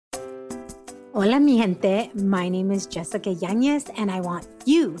Hola, mi gente. My name is Jessica Yanez, and I want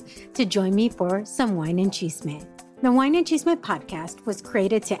you to join me for some Wine and Chisme. The Wine and Chisme podcast was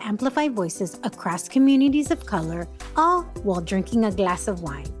created to amplify voices across communities of color, all while drinking a glass of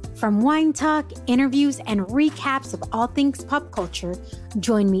wine. From wine talk, interviews, and recaps of all things pop culture,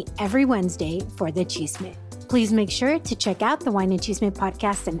 join me every Wednesday for the Chisme. Please make sure to check out the Wine and Chisme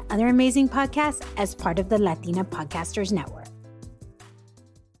podcast and other amazing podcasts as part of the Latina Podcasters Network.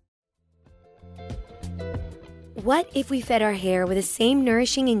 What if we fed our hair with the same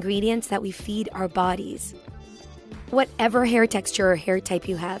nourishing ingredients that we feed our bodies? Whatever hair texture or hair type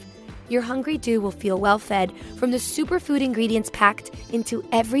you have, your hungry do will feel well fed from the superfood ingredients packed into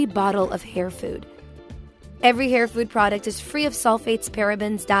every bottle of hair food. Every hair food product is free of sulfates,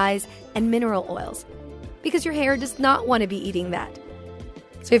 parabens, dyes, and mineral oils, because your hair does not want to be eating that.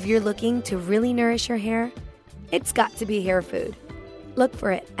 So if you're looking to really nourish your hair, it's got to be hair food. Look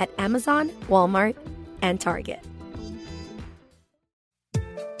for it at Amazon, Walmart, and Target.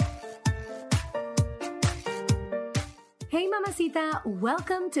 Hey mamacita,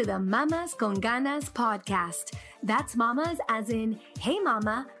 welcome to the Mamas con Ganas podcast. That's mamas as in, hey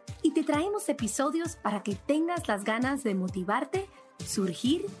mama, y te traemos episodios para que tengas las ganas de motivarte,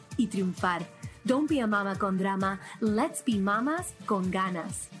 surgir y triunfar. Don't be a mama con drama, let's be mamas con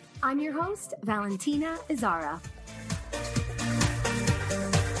ganas. I'm your host, Valentina Izara.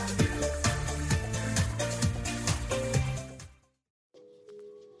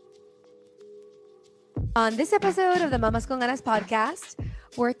 On this episode of the Mamas con Ganas podcast,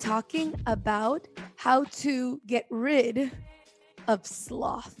 we're talking about how to get rid of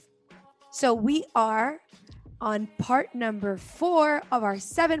sloth. So we are on part number 4 of our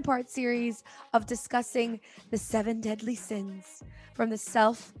 7-part series of discussing the 7 deadly sins from the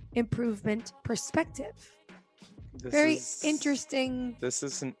self-improvement perspective. Very interesting. This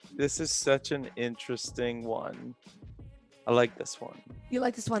is such an interesting one. I like this one. You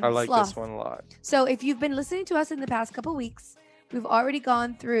like this one? I like sloth. this one a lot. So if you've been listening to us in the past couple weeks, we've already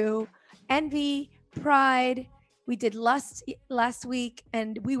gone through envy, pride. We did lust last week,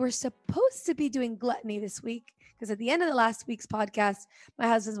 and we were supposed to be doing gluttony this week, because at the end of the last week's podcast, my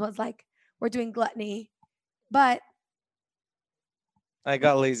husband was like, we're doing gluttony. But I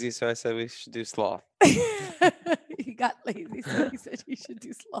got lazy, so I said we should do sloth. he got lazy, so he said you should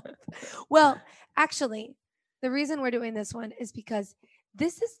do sloth. Well, actually, the reason we're doing this one is because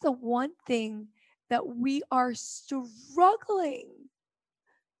this is the one thing that we are struggling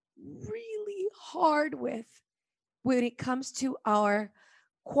really hard with when it comes to our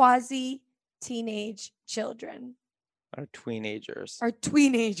quasi-teenage children. Our tweenagers.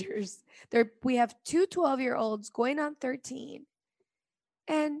 We have 2 12-year-olds going on 13.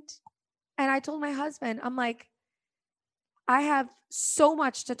 And I told my husband, I'm like, I have so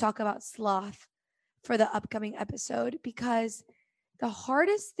much to talk about sloth for the upcoming episode, because the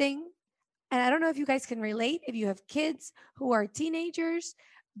hardest thing, and I don't know if you guys can relate if you have kids who are teenagers,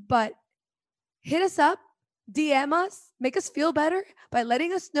 but hit us up, DM us, make us feel better by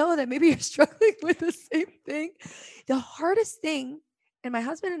letting us know that maybe you're struggling with the same thing. The hardest thing, and my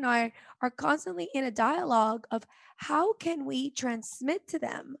husband and I are constantly in a dialogue of how can we transmit to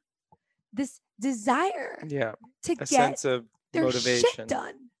them this desire to get sense of their motivation. shit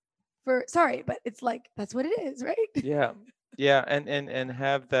done. But it's like, that's what it is, right? Yeah, and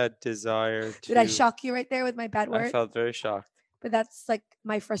have that desire to... Did I shock you right there with my bad word? I felt very shocked. But that's like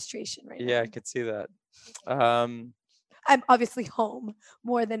my frustration right now. Yeah, I could see that. I'm obviously home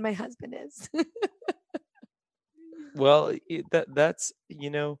more than my husband is. Well, that's,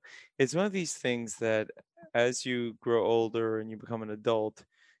 it's one of these things that as you grow older and you become an adult,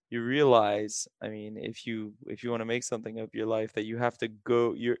 you realize, I mean, if you want to make something of your life, that you have to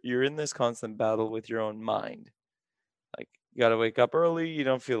go, you're in this constant battle with your own mind. Like, you got to wake up early, you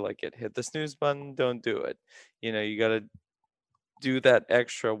don't feel like it. Hit the snooze button, don't do it. You got to do that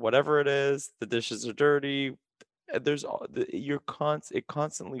extra, whatever it is. The dishes are dirty. It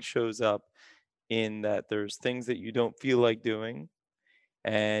constantly shows up in that there's things that you don't feel like doing,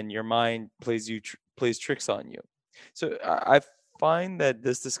 and your mind plays tricks on you. So I find that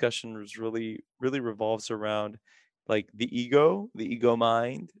this discussion was really revolves around like the ego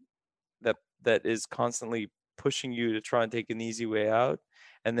mind that is constantly pushing you to try and take an easy way out,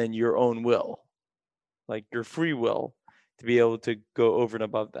 and then your own will, like your free will, to be able to go over and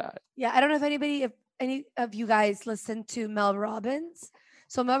above that. Yeah, I don't know if any of you guys listen to Mel Robbins.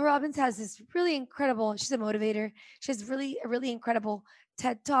 So Mel Robbins has this really incredible, she's a motivator. She has a really incredible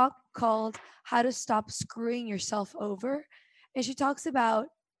TED Talk called How to Stop Screwing Yourself Over. And she talks about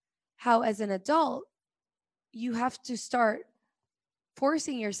how as an adult, you have to start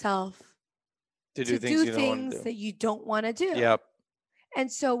forcing yourself To to do things do you don't want to things do. that you don't want to do. Yep.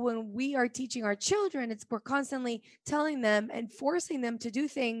 And so when we are teaching our children, we're constantly telling them and forcing them to do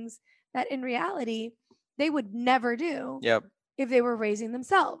things that in reality they would never do Yep. if they were raising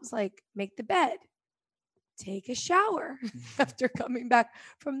themselves, like make the bed, take a shower after coming back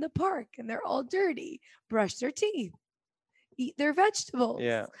from the park and they're all dirty, brush their teeth, eat their vegetables.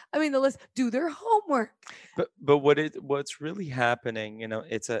 Yeah. I mean, the list, do their homework. But what's really happening,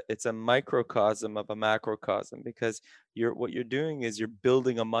 it's a microcosm of a macrocosm, because what you're doing is you're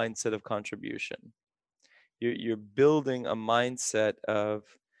building a mindset of contribution. You're building a mindset of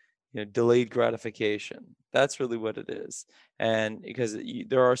delayed gratification. That's really what it is. And because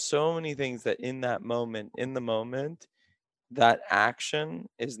there are so many things that in the moment, that action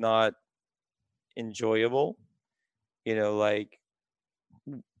is not enjoyable. Like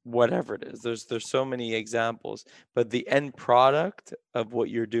whatever it is. There's so many examples, but the end product of what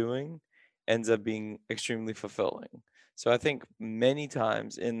you're doing ends up being extremely fulfilling. So I think many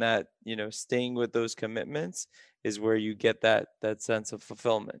times in that, staying with those commitments is where you get that sense of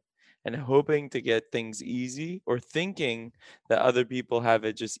fulfillment. And hoping to get things easy, or thinking that other people have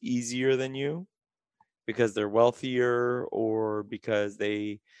it just easier than you because they're wealthier, or because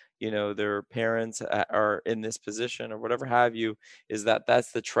their parents are in this position, or whatever have you, is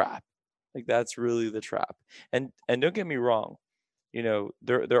that's the trap. Like that's really the trap. And don't get me wrong,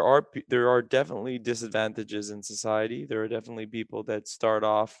 there are definitely disadvantages in society. There are definitely people that start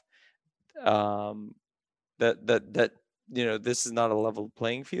off, um that this is not a level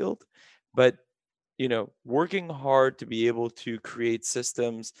playing field. But working hard to be able to create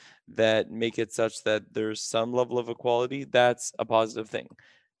systems that make it such that there's some level of equality, that's a positive thing.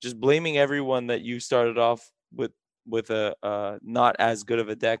 Just blaming everyone that you started off with a not as good of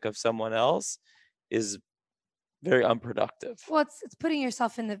a deck of someone else is very unproductive. Well, it's putting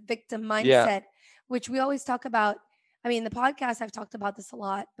yourself in the victim Yeah. mindset, which we always talk about. I mean, in the podcast, I've talked about this a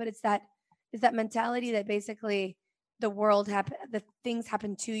lot, but it's that mentality that basically the things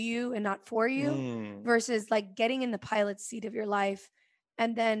happen to you and not for you, Mm. versus like getting in the pilot's seat of your life,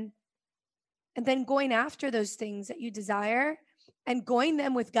 and then going after those things that you desire and going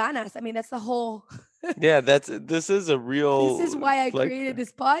them with ganas. I mean, that's the whole. Yeah, this is a real, This is why I like, created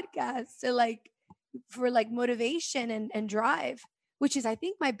this podcast, to for motivation and drive, which is I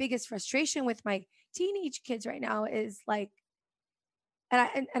think my biggest frustration with my teenage kids right now is like,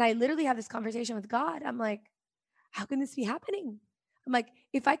 and I literally have this conversation with God. I'm like, how can this be happening? I'm like,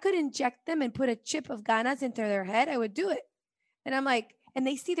 if I could inject them and put a chip of ganas into their head, I would do it. And I'm like, and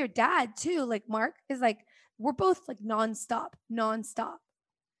they see their dad too. Like Mark is like, we're both like nonstop.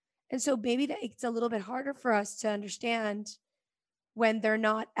 And so maybe that it's a little bit harder for us to understand when they're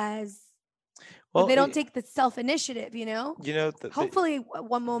not as, when well, they don't take the self initiative, you know? Hopefully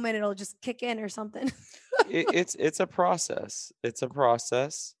one moment it'll just kick in or something. it's a process. It's a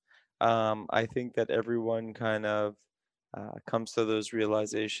process. I think that everyone kind of comes to those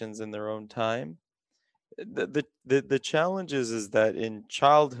realizations in their own time. The challenge is that in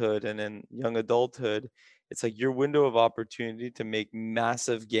childhood and in young adulthood, it's like your window of opportunity to make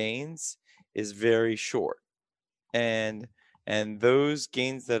massive gains is very short. And those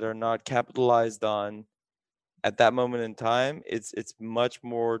gains that are not capitalized on at that moment in time, it's much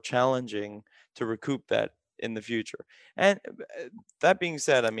more challenging to recoup that in the future. And that being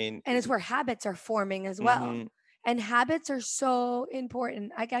said, I mean, And it's where habits are forming as well. mhm, And habits are so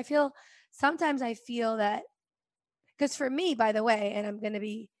important. Like sometimes I feel that, because for me, by the way, and I'm going to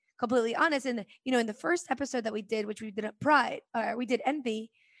be completely honest, in the first episode that we did, which we did at Pride, we did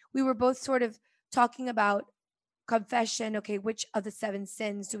Envy, we were both sort of talking about confession. Okay, which of the 7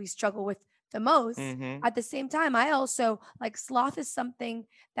 sins do we struggle with the most? mhm. At the same time, I also like sloth is something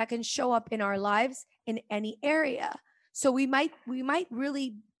that can show up in our lives in any area. So we might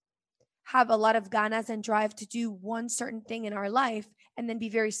really have a lot of ganas and drive to do one certain thing in our life, and then be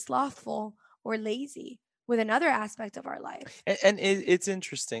very slothful or lazy with another aspect of our life. And it's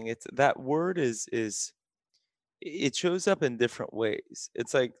interesting. It's that word is it shows up in different ways.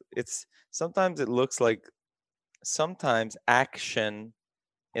 It's like it's sometimes it looks like sometimes action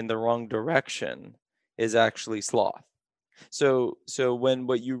in the wrong direction is actually sloth. So when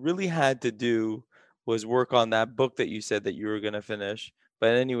what you really had to do was work on that book that you said that you were going to finish,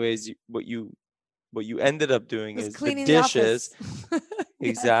 but anyways, what you ended up doing Was is the cleaning the dishes. office.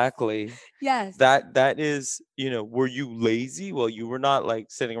 Yes. Exactly. Yes. That is, were you lazy? Well, you were not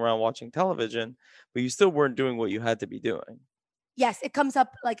like sitting around watching television, but you still weren't doing what you had to be doing. Yes, it comes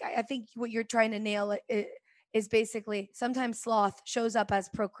up like I think what you're trying to nail is basically sometimes sloth shows up as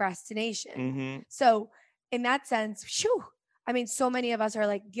procrastination. Mm-hmm. So in that sense, I mean, so many of us are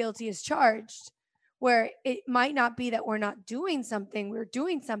like guilty as charged. where it might not be that we're not doing something, we're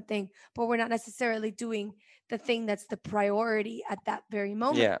doing something, but we're not necessarily doing the thing that's the priority at that very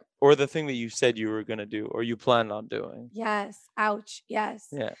moment. Yeah. Or the thing that you said you were going to do or you planned on doing. Yes. Ouch. Yes.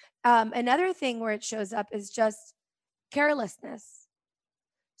 Yeah. Another thing where it shows up is just carelessness.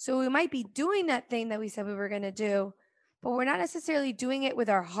 So we might be doing that thing that we said we were going to do, but we're not necessarily doing it with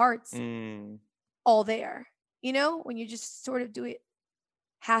our hearts all there. You know, when you just sort of do it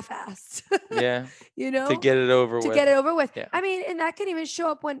half-assed. Yeah. You know, to get it over with. Yeah. I mean, and that can even show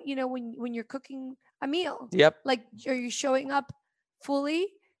up when, you know, when you're cooking a meal. Yep. Like, are you showing up fully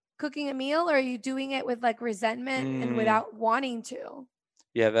cooking a meal, or are you doing it with like resentment and without wanting to?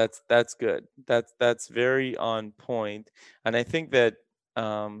 Yeah, that's good. That's very on point. And I think that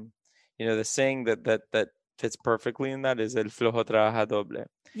you know, the saying that fits perfectly in that is el flojo trabaja doble.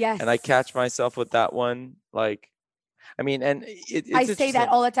 Yes. And I catch myself with that one, like, I mean, and I say that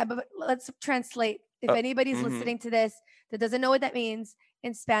all the time, but let's translate. If anybody's listening to this that doesn't know what that means,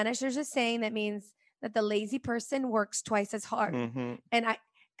 in Spanish, there's a saying that means that the lazy person works twice as hard. And I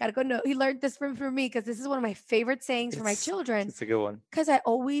gotta go know. He learned this from me because this is one of my favorite sayings for my children. It's a good one. Because I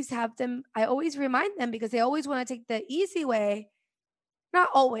always have them, I always remind them because they always want to take the easy way. Not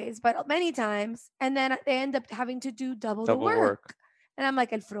always, but many times. And then they end up having to do double the work. And I'm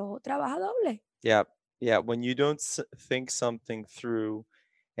like, el flojo trabaja doble. Yeah. Yeah. When you don't think something through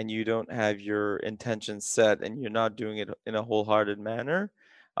and you don't have your intentions set and you're not doing it in a wholehearted manner,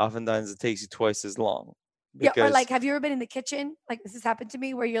 oftentimes it takes you twice as long. Yeah, or like, have you ever been in the kitchen? Like, this has happened to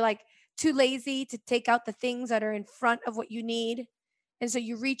me where you're like too lazy to take out the things that are in front of what you need. And so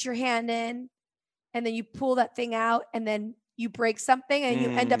you reach your hand in and then you pull that thing out and then you break something and you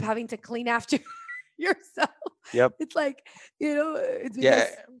end up having to clean after yourself. Yep. It's like, you know, it's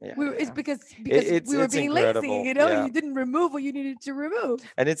because it's because we were being incredible. lazy, you know, you didn't remove what you needed to remove.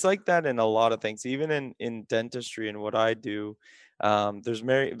 And it's like that in a lot of things, even in dentistry and what I do. There's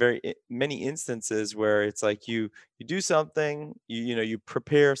very many instances where it's like you do something, you know, you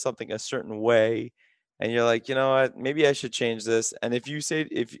prepare something a certain way, and you're like, you know what, maybe I should change this. And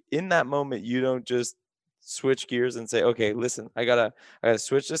if in that moment you don't just switch gears and say, okay, listen, I gotta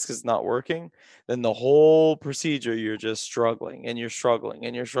switch this because it's not working, then the whole procedure you're just struggling and you're struggling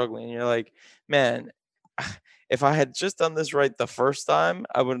and you're struggling and you're like, man, if I had just done this right the first time,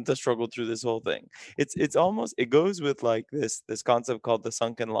 I wouldn't have struggled through this whole thing. It's almost, it goes with like this concept called the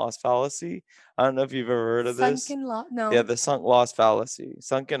sunken lost fallacy. I don't know if you've ever heard of this. Sunken lost? No. Yeah, the sunk lost fallacy.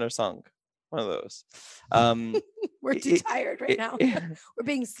 Sunken or sunk. One of those. We're too tired right now. We're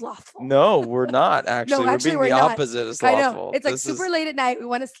being slothful. No, we're not actually. No, we're being the opposite of slothful. I know. It's like super late at night. We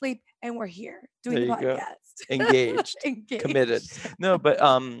want to sleep and we're here doing the podcast. Engaged, committed. No, but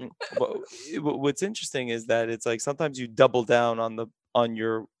what's interesting is that it's like sometimes you double down on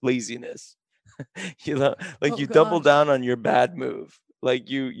your laziness. You know, like double down on your bad move. Like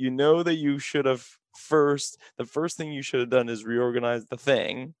you know that you should have the first thing you should have done is reorganize the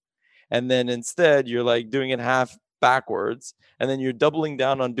thing. And then instead you're like doing it half backwards, and then you're doubling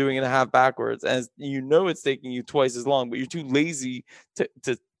down on doing it half backwards, and you know it's taking you twice as long, but you're too lazy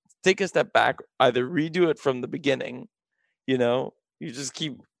to take a step back, either redo it from the beginning, you know, you just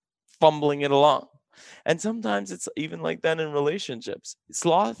keep fumbling it along. And sometimes it's even like that in relationships.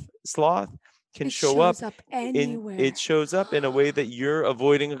 Sloth can show up anywhere. It shows up in a way that you're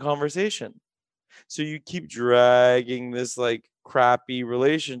avoiding a conversation. So you keep dragging this like crappy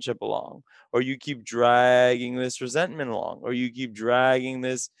relationship along, or you keep dragging this resentment along, or you keep dragging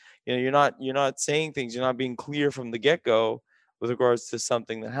this, you know, you're not saying things, you're not being clear from the get-go with regards to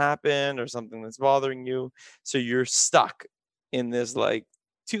something that happened or something that's bothering you. So you're stuck in this, like,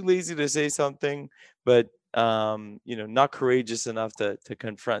 too lazy to say something, but you know, not courageous enough to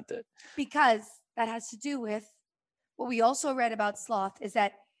confront it. Because that has to do with what we also read about sloth, is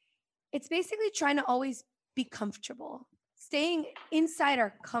that it's basically trying to always be comfortable, staying inside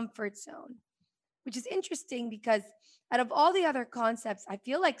our comfort zone, which is interesting because out of all the other concepts, I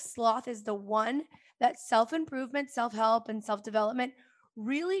feel like sloth is the one that self-improvement, self-help, and self-development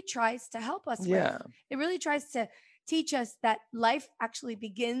really tries to help us with. It really tries to teach us that life actually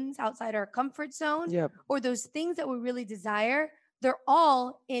begins outside our comfort zone, or those things that we really desire, they're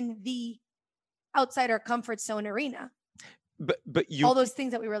all in the outside our comfort zone arena. But all those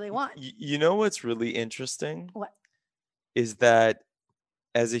things that we really want. You know what's really interesting? What? Is that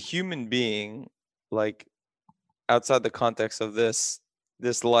as a human being, like outside the context of this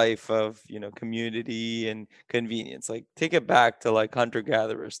this life of, community and convenience. Like, take it back to like hunter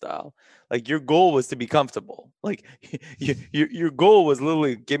gatherer style. Like, your goal was to be comfortable. Like, your goal was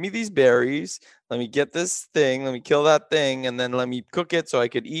literally, give me these berries, let me get this thing, let me kill that thing, and then let me cook it so I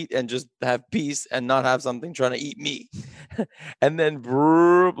could eat and just have peace and not have something trying to eat me. And then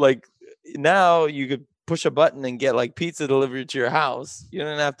like, now you could push a button and get like pizza delivered to your house. You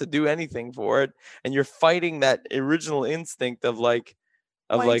don't have to do anything for it, and you're fighting that original instinct of like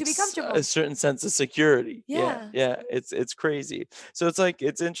Wanting to be comfortable. a certain sense of security. Yeah. It's crazy. So it's like,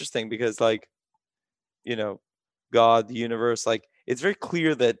 it's interesting because like, God, the universe, like, it's very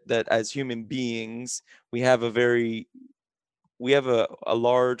clear that as human beings we have a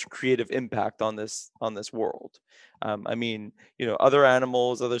large creative impact on this world. I mean, other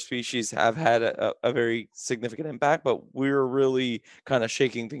animals, other species have had a very significant impact, but we're really kind of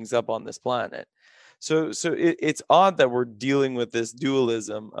shaking things up on this planet. So it's odd that we're dealing with this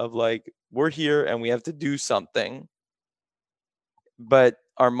dualism of like, we're here and we have to do something, but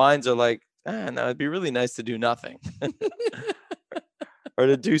our minds are like, no, it'd be really nice to do nothing. Or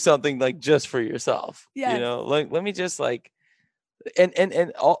to do something like just for yourself. Yes. Like, let me just like, and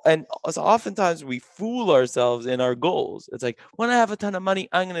so oftentimes we fool ourselves in our goals. It's like, when I have a ton of money,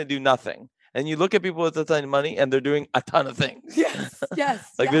 I'm going to do nothing. And you look at people with a ton of money and they're doing a ton of things.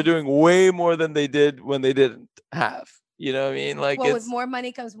 Yes. Like, they're doing way more than they did when they didn't have. You know what I mean? Like, well, with more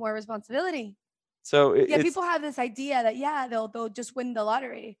money comes more responsibility. So people have this idea that they'll just win the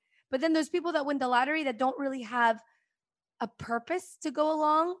lottery, but then there's people that win the lottery that don't really have a purpose to go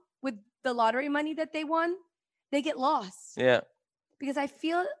along with the lottery money that they won. They get lost. Yeah. Because I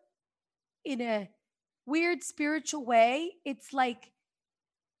feel, in a weird spiritual way, it's like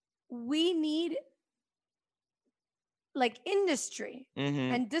we need like industry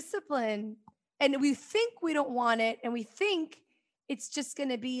and discipline, and we think we don't want it, and we think it's just going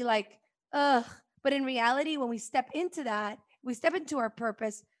to be like, ugh. But in reality, when we step into that, we step into our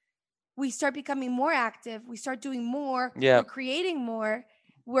purpose, we start becoming more active, we start doing more, we're creating more,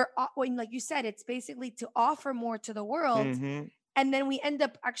 when, like you said, it's basically to offer more to the world. And then we end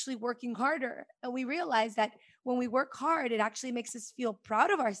up actually working harder, and we realize that when we work hard, it actually makes us feel proud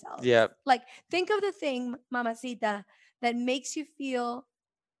of ourselves. Yeah. Like, think of the thing, mamacita, that makes you feel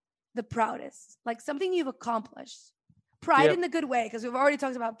the proudest, like something you've accomplished. Pride in the good way, because we've already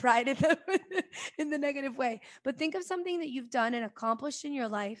talked about pride in the negative way. But think of something that you've done and accomplished in your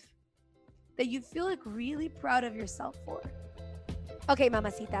life that you feel like really proud of yourself for. Okay,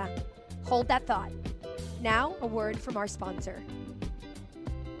 mamacita, hold that thought. Now, a word from our sponsor.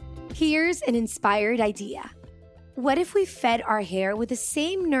 Here's an inspired idea. What if we fed our hair with the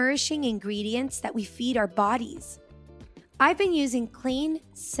same nourishing ingredients that we feed our bodies? I've been using clean,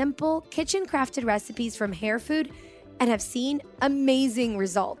 simple, kitchen-crafted recipes from Hair Food and have seen amazing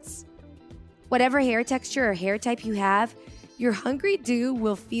results. Whatever hair texture or hair type you have, your hungry do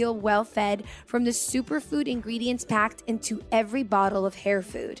will feel well fed from the superfood ingredients packed into every bottle of Hair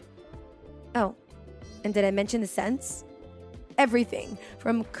Food. Oh, and did I mention the scents? Everything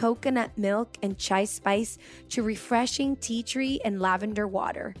from coconut milk and chai spice to refreshing tea tree and lavender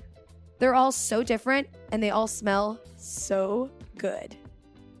water. They're all so different, and they all smell so good.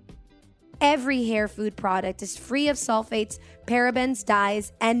 Every Hair Food product is free of sulfates, parabens,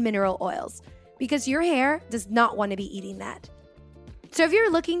 dyes, and mineral oils, because your hair does not want to be eating that. So if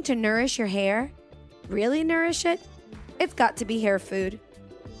you're looking to nourish your hair, really nourish it, it's got to be Hair Food.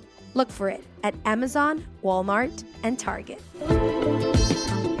 Look for it at Amazon, Walmart, and Target.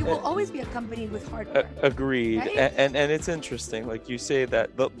 It will always be accompanied with hard work. Agreed. Right? And it's interesting, like you say,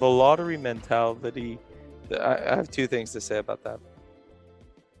 that the lottery mentality, I have two things to say about that.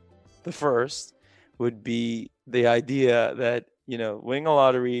 The first would be the idea that, winning a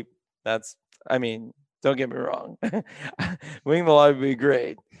lottery, don't get me wrong. Winning the lottery would be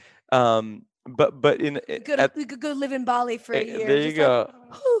great. But we could go live in Bali for a year. There you go.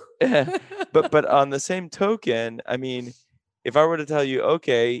 But on the same token, if I were to tell you,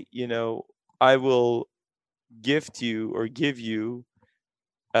 okay, I will gift you or give you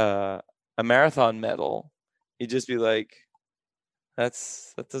a marathon medal, you'd just be like, that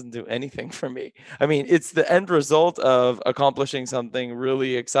doesn't do anything for me. It's the end result of accomplishing something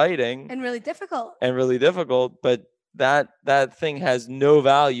really exciting and really difficult, but that thing has no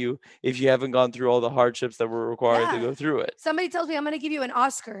value if you haven't gone through all the hardships that were required to go through it. Somebody tells me I'm going to give you an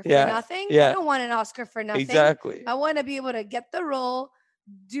Oscar for nothing. Yeah. I don't want an Oscar for nothing. Exactly. I want to be able to get the role,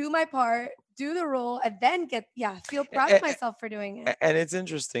 do my part, do the role, and then feel proud of myself for doing it. And it's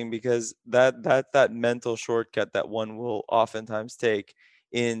interesting because that mental shortcut that one will oftentimes take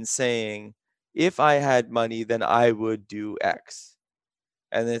in saying, if I had money, then I would do X.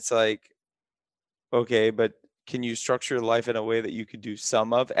 And it's like, okay, but can you structure your life in a way that you could do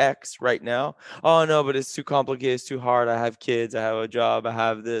some of X right now? Oh no, but it's too complicated, it's too hard. I have kids, I have a job, I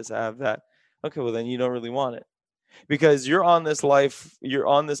have this, I have that. Okay, well then you don't really want it. Because you're on this life, you're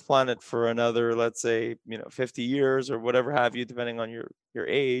on this planet for another, let's say, 50 years or whatever have you, depending on your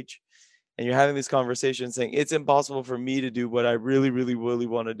age. And you're having these conversations saying it's impossible for me to do what I really, really, really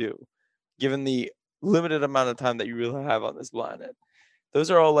want to do, given the limited amount of time that you really have on this planet. Those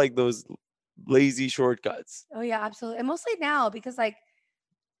are all like those lazy shortcuts. Oh yeah, absolutely. And mostly now, because like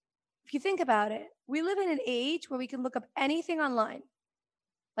if you think about it, we live in an age where we can look up anything online.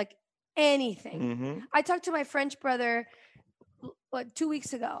 Like anything. Mm-hmm. I talked to my French brother 2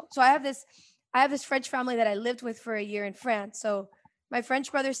 weeks ago. So I have this French family that I lived with for a year in France. So my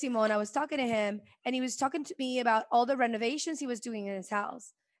French brother Simon, I was talking to him and he was talking to me about all the renovations he was doing in his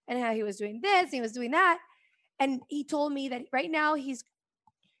house and how he was doing this and he was doing that. And he told me that right now he's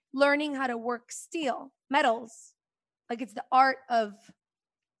learning how to work steel, metals. Like it's the art of,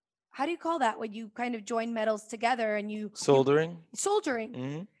 how do you call that when you kind of join metals together and you Soldering. soldering.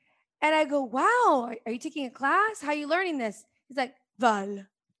 Mm-hmm. And I go, wow, are you taking a class? How are you learning this? He's like, Val,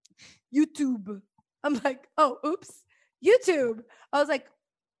 YouTube. I'm like, oh, oops, YouTube. I was like,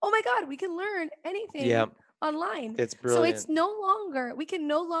 oh my God, we can learn anything Yeah, online. it's So it's brilliant. we can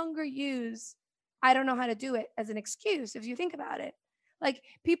no longer use, I don't know how to do it as an excuse if you think about it. Like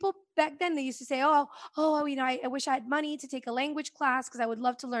people back then, they used to say, I wish I had money to take a language class because I would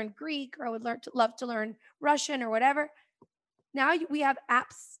love to learn Greek or I would love to learn Russian or whatever. Now we have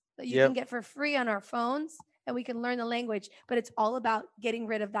apps that you can Yep. get for free on our phones and we can learn the language, but it's all about getting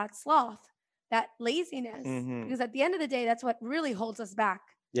rid of that sloth, that laziness, Mm-hmm. because at the end of the day, that's what really holds us back,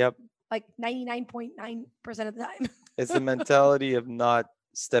 Yep. like 99.9% of the time. It's the mentality of not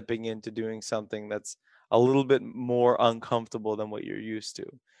stepping into doing something that's a little bit more uncomfortable than what you're used to.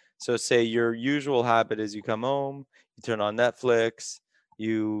 So say your usual habit is you come home, you turn on Netflix,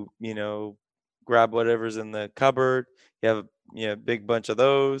 you grab whatever's in the cupboard, you have a big bunch of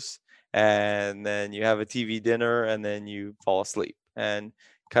those, and then you have a TV dinner and then you fall asleep. And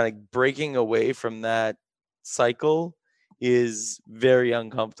kind of breaking away from that cycle is very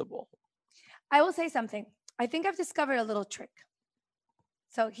uncomfortable. I will say something. I think I've discovered a little trick.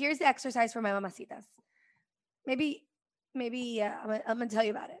 So here's the exercise for my mamacitas. Maybe I'm gonna tell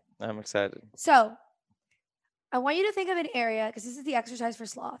you about it. I'm excited. So I want you to think of an area, because this is the exercise for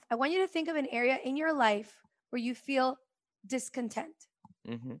sloth. I want you to think of an area in your life where you feel discontent,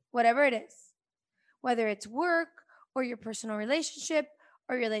 Mm-hmm. whatever it is, whether it's work or your personal relationship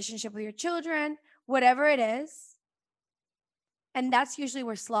or your relationship with your children, whatever it is. And that's usually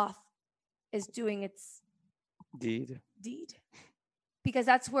where sloth is doing its Deed. deed, because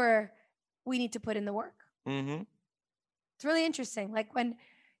that's where we need to put in the work. Mm-hmm. It's really interesting. Like when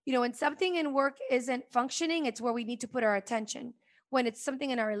something in work isn't functioning, it's where we need to put our attention. When it's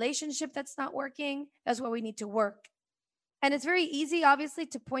something in our relationship that's not working, that's where we need to work. And it's very easy, obviously,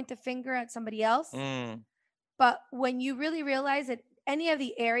 to point the finger at somebody else. Mm. But when you really realize that any of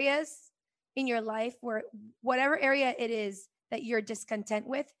the areas in your life, where whatever area it is that you're discontent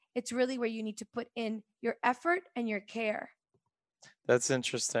with, it's really where you need to put in your effort and your care. That's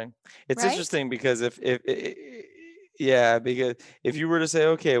interesting. It's Right? interesting because yeah, because if you were to say,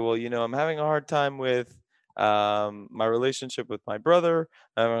 okay, well, I'm having a hard time with my relationship with my brother,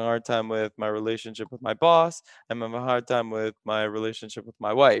 I'm having a hard time with my relationship with my boss, I'm having a hard time with my relationship with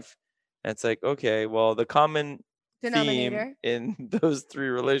my wife. And it's like, okay, well, the common theme Denominator. in those three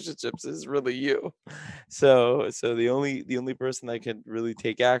relationships is really you. So the only person that can really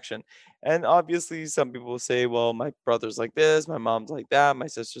take action. And obviously some people say, well, my brother's like this, my mom's like that, my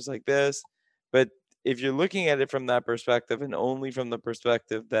sister's like this. But if you're looking at it from that perspective and only from the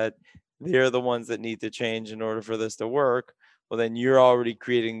perspective that they're the ones that need to change in order for this to work, well then you're already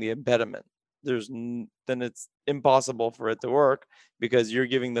creating the impediment. Then it's impossible for it to work because you're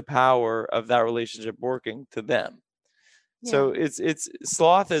giving the power of that relationship working to them. Yeah. So it's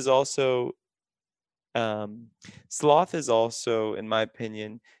um, sloth is also, in my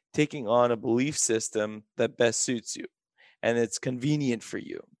opinion, taking on a belief system that best suits you, and it's convenient for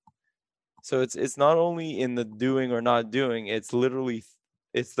you. So it's not only in the doing or not doing; it's literally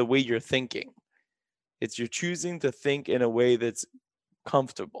it's the way you're thinking. It's you're choosing to think in a way that's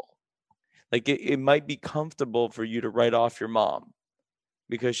comfortable. Like it might be comfortable for you to write off your mom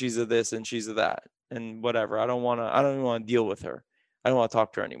because she's a this and she's a that and whatever. I don't even want to deal with her. I don't want to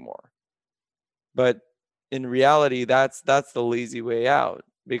talk to her anymore. But in reality, that's the lazy way out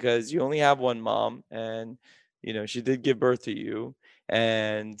because you only have one mom and she did give birth to you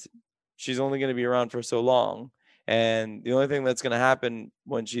and she's only going to be around for so long. And the only thing that's going to happen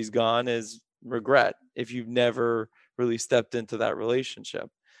when she's gone is regret if you've never really stepped into that relationship.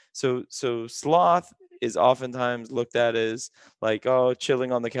 So sloth is oftentimes looked at as like, oh,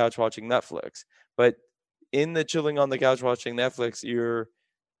 chilling on the couch watching Netflix. But in the chilling on the couch watching Netflix, you're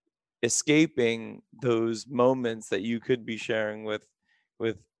escaping those moments that you could be sharing with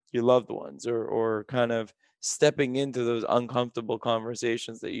your loved ones, or kind of stepping into those uncomfortable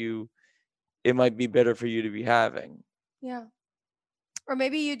conversations that it might be better for you to be having. Yeah. Or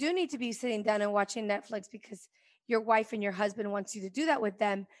maybe you do need to be sitting down and watching Netflix because your wife and your husband wants you to do that with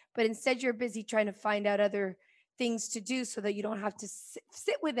them, but instead you're busy trying to find out other things to do so that you don't have to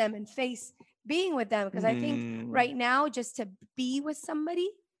sit with them and face being with them. Because I think right now, just to be with somebody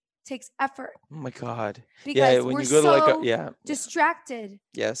takes effort. Oh my God. Because when we're you go to like so distracted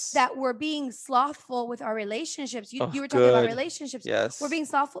yes. that we're being slothful with our relationships. You were talking Good. about relationships. Yes. We're being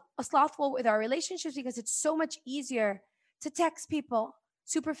slothful with our relationships because it's so much easier to text people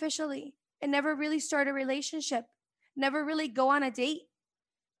superficially and never really start a relationship, never really go on a date,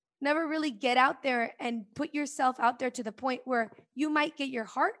 never really get out there and put yourself out there to the point where you might get your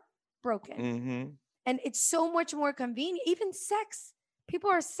heart broken. Mm-hmm. And it's so much more convenient. Even sex,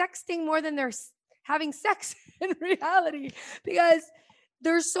 people are sexting more than they're having sex in reality because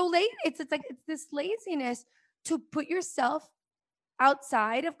they're so late. It's this laziness to put yourself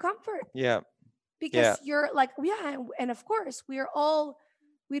outside of comfort. Yeah. Because you're like, yeah, and of course we are all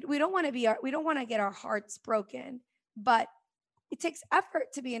we don't want to we don't want to get our hearts broken, but it takes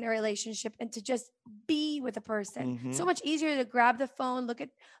effort to be in a relationship and to just be with a person. Mm-hmm. So much easier to grab the phone,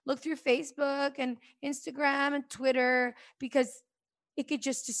 look through Facebook and Instagram and Twitter because it could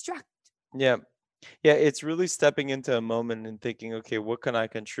just distract. Yeah. Yeah, it's really stepping into a moment and thinking, okay, what can I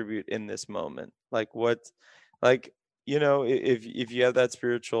contribute in this moment? Like if you have that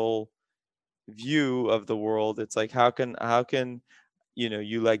spiritual view of the world, it's like how can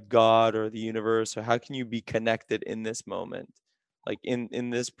you like God or the universe, or how can you be connected in this moment, like in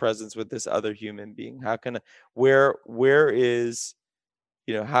this presence with this other human being? How can where is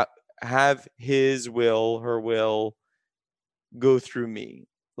how have his will, her will go through me?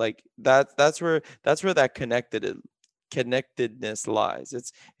 Like that's where that connectedness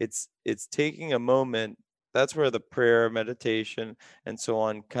lies. It's taking a moment. That's where the prayer, meditation, and so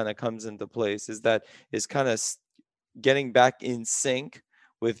on kind of comes into place. Is kind of getting back in sync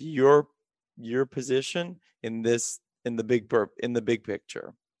with your position in the big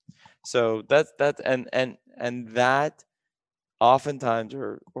picture. So that's and that oftentimes,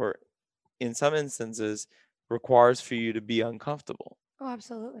 or in some instances, requires for you to be uncomfortable. Oh,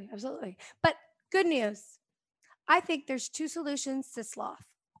 absolutely. Absolutely. But good news. I think there's two solutions to sloth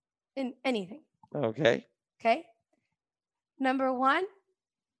in anything. Okay. Okay. Number one,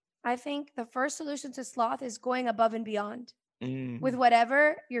 I think the first solution to sloth is going above and beyond with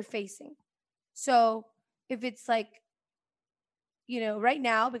whatever you're facing. So if it's like, right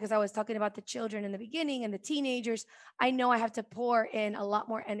now, because I was talking about the children in the beginning and the teenagers, I know I have to pour in a lot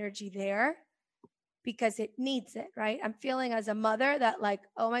more energy there because it needs it, right? I'm feeling as a mother that like,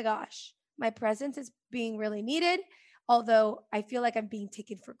 oh my gosh, my presence is being really needed. Although I feel like I'm being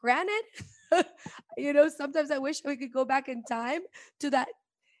taken for granted. Sometimes I wish we could go back in time to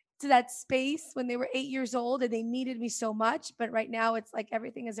that space when they were 8 years old and they needed me so much. But right now it's like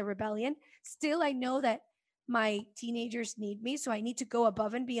everything is a rebellion. Still, I know that my teenagers need me. So I need to go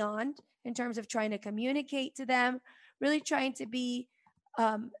above and beyond in terms of trying to communicate to them, really trying to be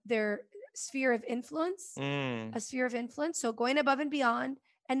their sphere of influence, a sphere of influence. So going above and beyond.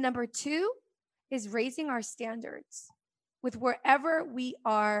 And number two is raising our standards with wherever we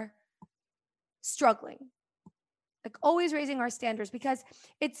are struggling. Like always raising our standards, because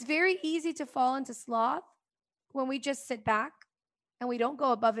it's very easy to fall into sloth when we just sit back and we don't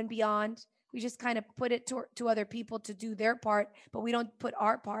go above and beyond. We just kind of put it to other people to do their part, but we don't put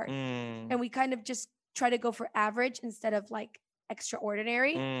our part. And we kind of just try to go for average instead of like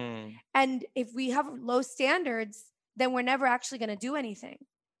extraordinary. And if we have low standards, then we're never actually going to do anything.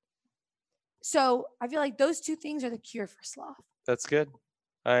 So I feel like those two things are the cure for sloth. That's good.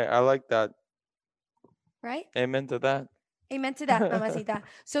 I like that. Right? Amen to that. Amen to that, mamacita.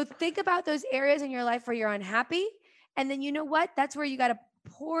 So think about those areas in your life where you're unhappy. And then you know what? That's where you got to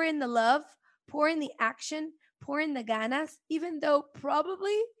pour in the love, pour in the action, pour in the ganas, even though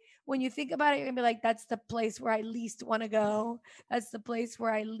probably when you think about it, you're going to be like, that's the place where I least want to go. That's the place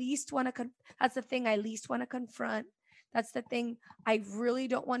where I least want to, that's the thing I least want to confront. That's the thing I really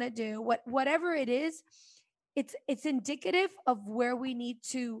don't want to do. Whatever it is, it's indicative of where we need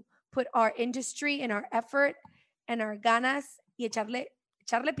to put our industry and our effort and our ganas y echarle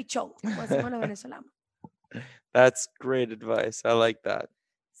pichón, como decimos los venezolanos. That's great advice. I like that. I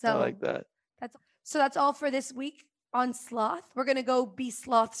So like that. that's all for this week on sloth. We're gonna go be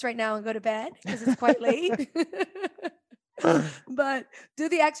sloths right now and go to bed because it's quite late. But do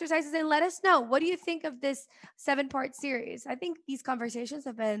the exercises and let us know, what do you think of this 7-part series? I think these conversations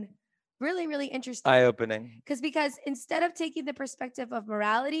have been really, really interesting. Eye-opening. Because instead of taking the perspective of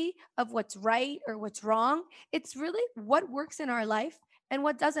morality, of what's right or what's wrong, it's really what works in our life and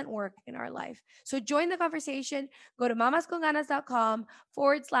what doesn't work in our life. So join the conversation. Go to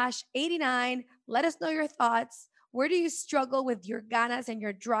mamasconganas.com/89. Let us know your thoughts. Where do you struggle with your ganas and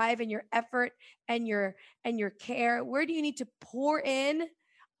your drive and your effort and your care? Where do you need to pour in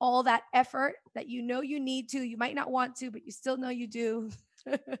all that effort that you know you need to? You might not want to, but you still know you do.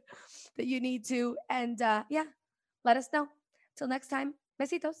 That you need to. And yeah, let us know. Till next time.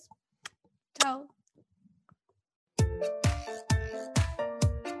 Besitos. Ciao.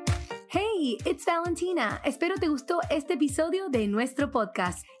 Hey, it's Valentina. Espero te gustó este episodio de nuestro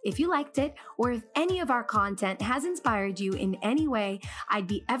podcast. If you liked it, or if any of our content has inspired you in any way, I'd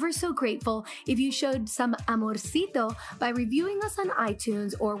be ever so grateful if you showed some amorcito by reviewing us on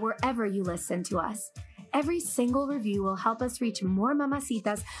iTunes or wherever you listen to us. Every single review will help us reach more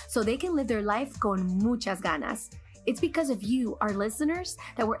mamacitas so they can live their life con muchas ganas. It's because of you, our listeners,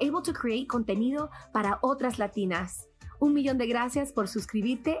 that we're able to create contenido para otras latinas. 1,000,000 de gracias por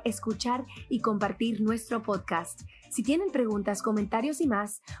suscribirte, escuchar y compartir nuestro podcast. Si tienen preguntas, comentarios y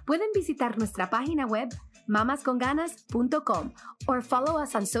más, pueden visitar nuestra página web mamasconganas.com or follow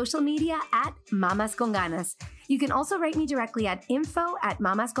us on social media at mamasconganas. You can also write me directly at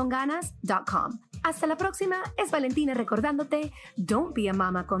info@mamasconganas.com. Hasta la próxima, es Valentina recordándote, don't be a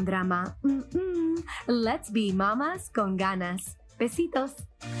mama con drama. Let's be mamas con ganas. Besitos.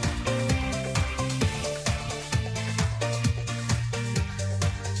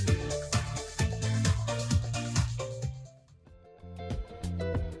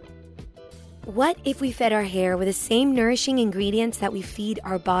 What if we fed our hair with the same nourishing ingredients that we feed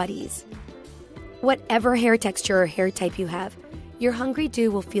our bodies? Whatever hair texture or hair type you have, your hungry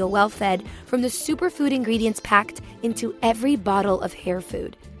do will feel well fed from the superfood ingredients packed into every bottle of hair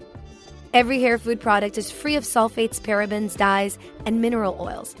food. Every hair food product is free of sulfates, parabens, dyes, and mineral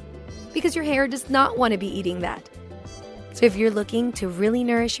oils, because your hair does not want to be eating that. So if you're looking to really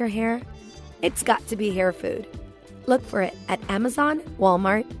nourish your hair, it's got to be hair food. Look for it at Amazon,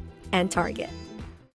 Walmart, and Target.